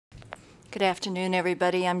Good afternoon,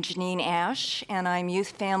 everybody. I'm Janine Asche, and I'm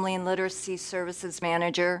Youth, Family, and Literacy Services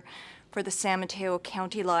Manager for the San Mateo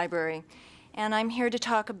County Library. And I'm here to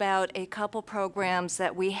talk about a couple programs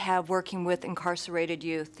that we have working with incarcerated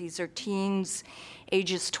youth. These are teens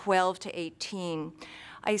ages 12 to 18.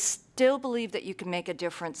 I still believe that you can make a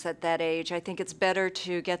difference at that age. I think it's better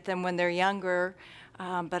to get them when they're younger,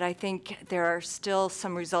 but I think there are still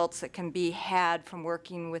some results that can be had from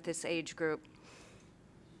working with this age group.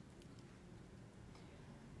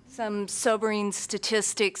 Some sobering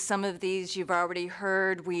statistics, some of these you've already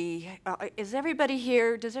heard. Does everybody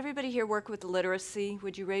here work with literacy?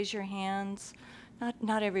 Would you raise your hands?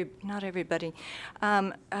 Not everybody.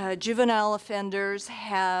 Juvenile offenders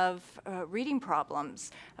have reading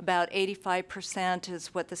problems. About 85%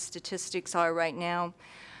 is what the statistics are right now.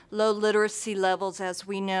 Low literacy levels, as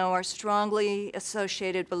we know, are strongly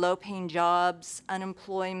associated with low-paying jobs,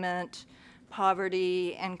 unemployment,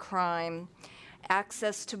 poverty, and crime.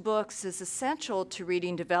 Access to books is essential to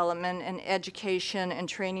reading development, and education and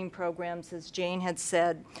training programs, as Jane had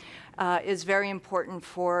said, is very important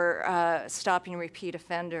for stopping repeat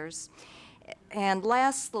offenders. And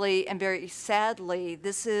lastly, and very sadly,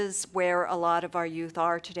 this is where a lot of our youth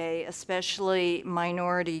are today, especially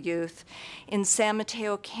minority youth. In San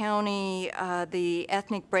Mateo County, the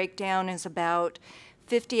ethnic breakdown is about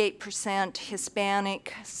 58%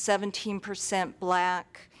 Hispanic, 17%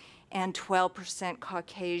 Black, and 12%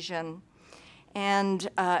 Caucasian. And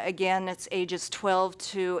again, it's ages 12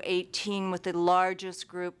 to 18, with the largest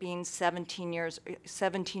group being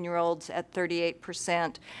 17-year-olds at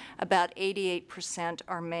 38%. About 88%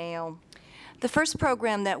 are male. The first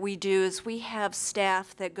program that we do is we have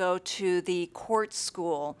staff that go to the court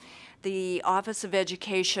school. The Office of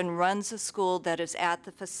Education runs a school that is at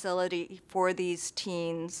the facility for these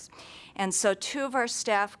teens. And so 2 of our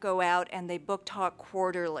staff go out and they book talk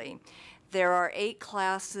quarterly. There are 8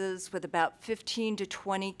 classes with about 15 to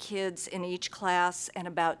 20 kids in each class and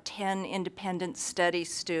about 10 independent study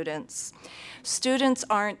students. Students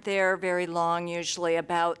aren't there very long, usually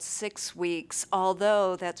about 6 weeks,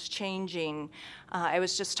 although that's changing. I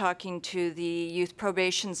was just talking to the youth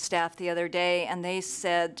probation staff the other day, and they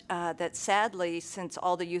said that sadly, since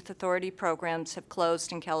all the youth authority programs have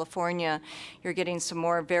closed in California, you're getting some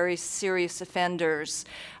more very serious offenders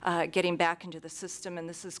getting back into the system, and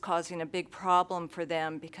this is causing a big problem for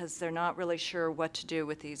them because they're not really sure what to do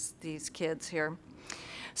with these kids here.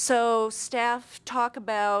 So staff talk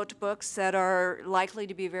about books that are likely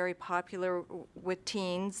to be very popular with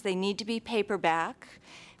teens. They need to be paperback.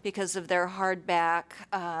 Because of their hardback,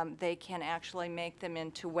 they can actually make them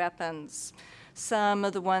into weapons. Some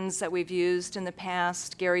of the ones that we've used in the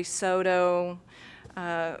past, Gary Soto,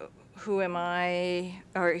 Who Am I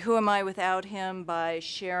Without Him by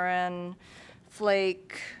Sharon,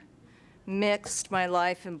 Flake, Mixed, My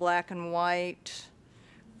Life in Black and White,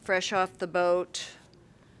 Fresh Off the Boat.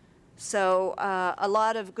 So a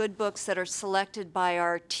lot of good books that are selected by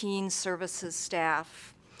our teen services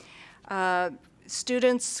staff.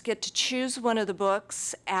 Students get to choose one of the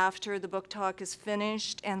books after the book talk is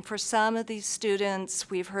finished, and for some of these students,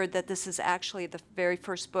 we've heard that this is actually the very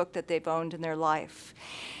first book that they've owned in their life.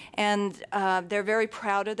 And they're very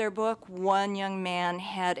proud of their book. One young man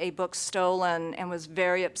had a book stolen and was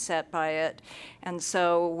very upset by it, and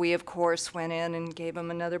so we, of course, went in and gave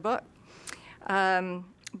him another book.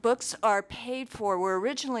 Books are paid for, were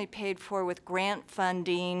originally paid for with grant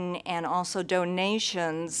funding and also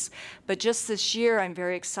donations, but just this year I'm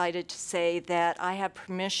very excited to say that I have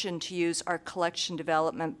permission to use our collection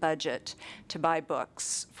development budget to buy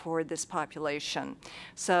books for this population.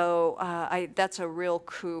 So that's a real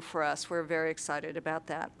coup for us. We're very excited about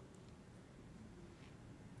that.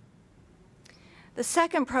 The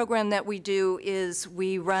second program that we do is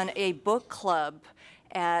we run a book club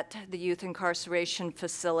at the youth incarceration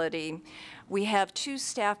facility. We have 2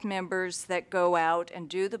 staff members that go out and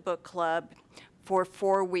do the book club for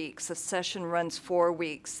 4 weeks. The session runs 4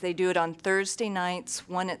 weeks. They do it on Thursday nights,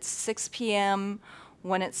 one at 6 p.m.,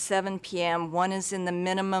 one at 7 p.m. One is in the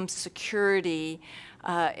minimum security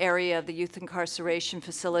area of the youth incarceration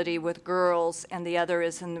facility with girls, and the other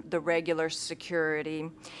is in the regular security.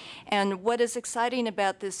 And what is exciting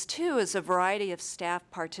about this, too, is a variety of staff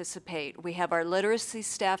participate. We have our literacy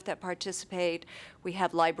staff that participate. We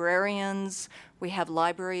have librarians. We have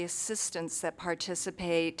library assistants that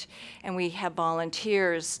participate, and we have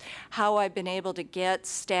volunteers. How I've been able to get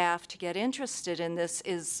staff to get interested in this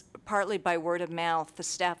is partly by word of mouth. The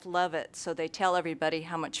staff love it, so they tell everybody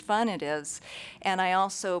how much fun it is. And I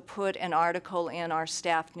also put an article in our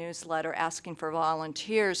staff newsletter asking for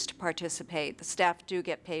volunteers to participate. The staff do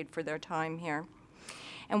get paid for their time here.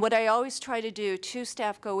 And what I always try to do, 2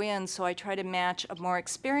 staff go in, so I try to match a more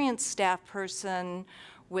experienced staff person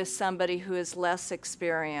with somebody who is less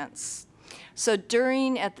experienced. So at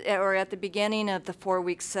the beginning of the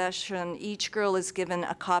 4-week session, each girl is given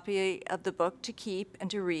a copy of the book to keep and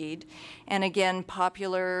to read. And again,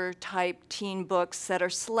 popular type teen books that are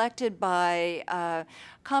selected by a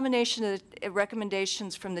combination of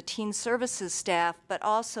recommendations from the teen services staff, but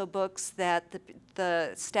also books that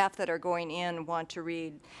the staff that are going in want to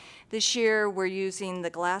read. This year, we're using The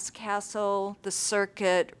Glass Castle, The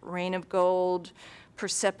Circuit, Reign of Gold,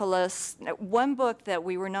 Persepolis. One book that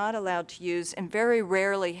we were not allowed to use, and very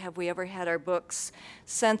rarely have we ever had our books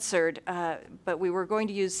censored, but we were going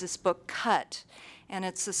to use this book, Cut, and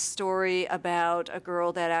it's a story about a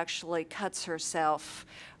girl that actually cuts herself,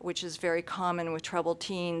 which is very common with troubled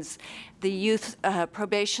teens. The youth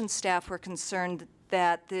probation staff were concerned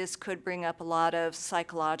that this could bring up a lot of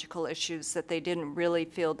psychological issues that they didn't really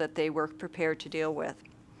feel that they were prepared to deal with.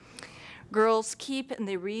 Girls keep and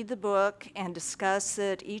they read the book and discuss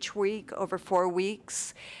it each week over 4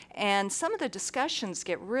 weeks. And some of the discussions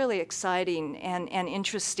get really exciting and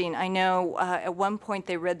interesting. I know at one point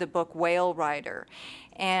they read the book Whale Rider.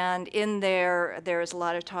 And in there is a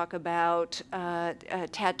lot of talk about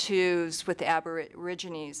tattoos with the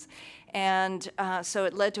Aborigines. And so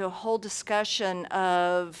it led to a whole discussion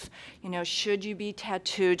of, should you be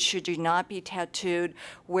tattooed, should you not be tattooed,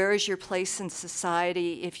 where is your place in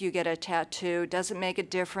society if you get a tattoo, does it make a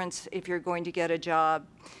difference if you're going to get a job,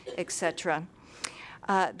 etc.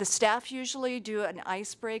 The staff usually do an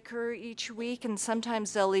icebreaker each week, and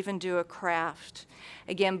sometimes they'll even do a craft.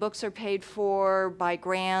 Again, books are paid for by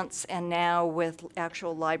grants and now with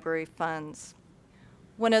actual library funds.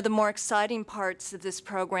 One of the more exciting parts of this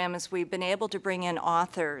program is we've been able to bring in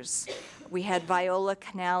authors. We had Viola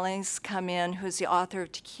Canales come in, who's the author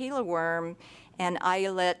of Tequila Worm, and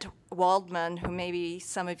Ayelet Waldman, who maybe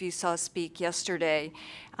some of you saw speak yesterday,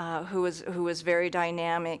 who was very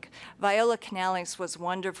dynamic. Viola Canales was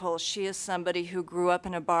wonderful. She is somebody who grew up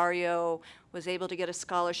in a barrio, was able to get a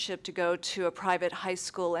scholarship to go to a private high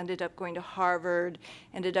school, ended up going to Harvard,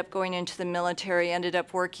 ended up going into the military, ended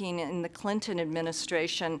up working in the Clinton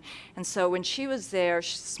administration. And so when she was there,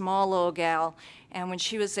 she's a small little gal, and when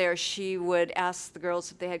she was there, she would ask the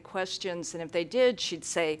girls if they had questions, and if they did, she'd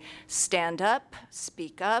say, stand up,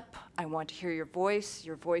 speak up, I want to hear your voice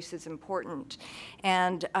is important.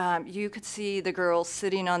 And you could see the girls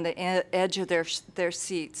sitting on the edge of their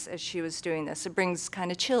seats as she was doing this. It brings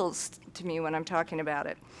kind of chills to me when I'm talking about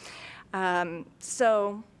it.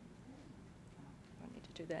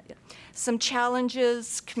 Some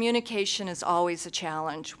challenges. Communication is always a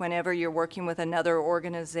challenge whenever you're working with another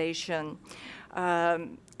organization.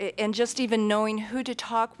 And just even knowing who to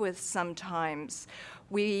talk with sometimes.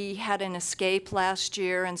 We had an escape last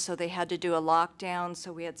year, and so they had to do a lockdown,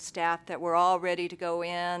 so we had staff that were all ready to go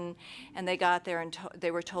in, and they got there and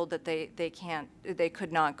they were told that they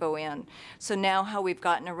could not go in. So now how we've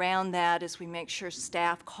gotten around that is we make sure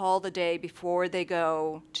staff call the day before they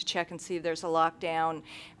go to check and see if there's a lockdown.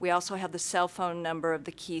 We also have the cell phone number of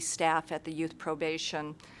the key staff at the youth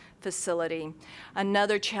probation facility.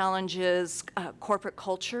 Another challenge is corporate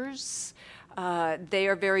cultures. They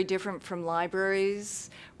are very different from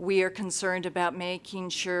libraries. We are concerned about making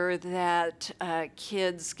sure that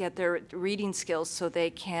kids get their reading skills so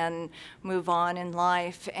they can move on in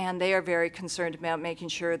life, and they are very concerned about making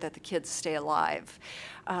sure that the kids stay alive.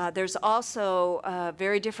 There's also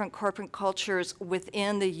very different corporate cultures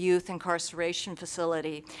within the youth incarceration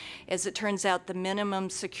facility. As it turns out, the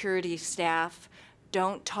minimum security staff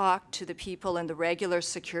don't talk to the people in the regular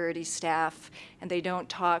security staff, and they don't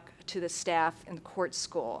talk to the staff in the court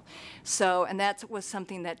school. So, and that was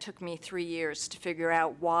something that took me 3 years to figure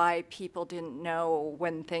out why people didn't know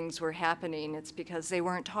when things were happening. It's because they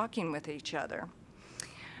weren't talking with each other.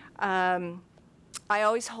 I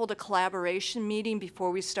always hold a collaboration meeting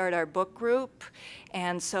before we start our book group,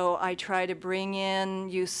 and so I try to bring in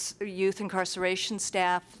youth incarceration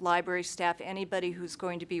staff, library staff, anybody who's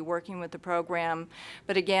going to be working with the program.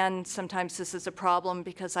 But again, sometimes this is a problem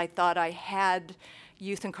because I thought I had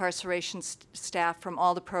youth incarceration staff from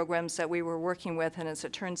all the programs that we were working with, and as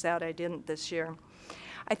it turns out, I didn't this year.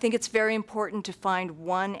 I think it's very important to find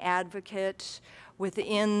one advocate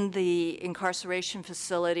within the incarceration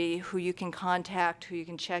facility who you can contact, who you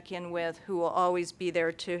can check in with, who will always be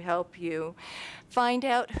there to help you. Find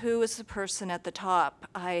out who is the person at the top.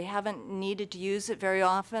 I haven't needed to use it very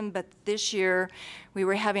often, but this year we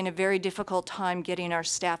were having a very difficult time getting our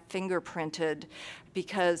staff fingerprinted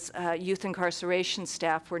because youth incarceration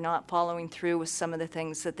staff were not following through with some of the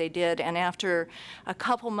things that they did. And after a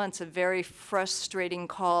couple months of very frustrating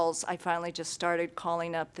calls, I finally just started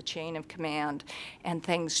calling up the chain of command, and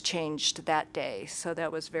things changed that day. So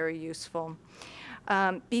that was very useful.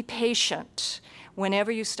 Be patient.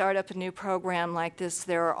 Whenever you start up a new program like this,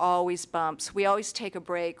 there are always bumps. We always take a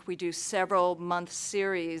break. We do several month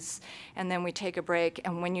series, and then we take a break.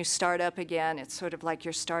 And when you start up again, it's sort of like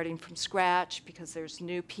you're starting from scratch because there's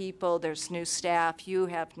new people, there's new staff, you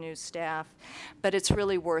have new staff. But it's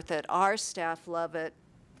really worth it. Our staff love it.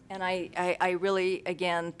 And I really,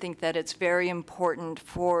 again, think that it's very important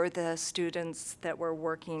for the students that we're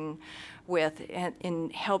working with in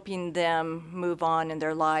helping them move on in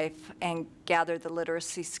their life and gather the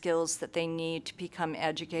literacy skills that they need to become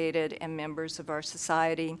educated and members of our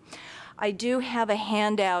society. I do have a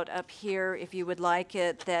handout up here, if you would like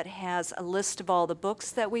it, that has a list of all the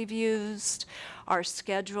books that we've used, our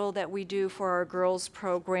schedule that we do for our girls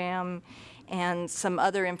program, and some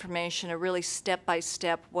other information, a really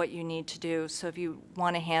step-by-step what you need to do. So if you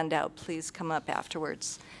want a handout, please come up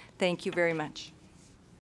afterwards. Thank you very much.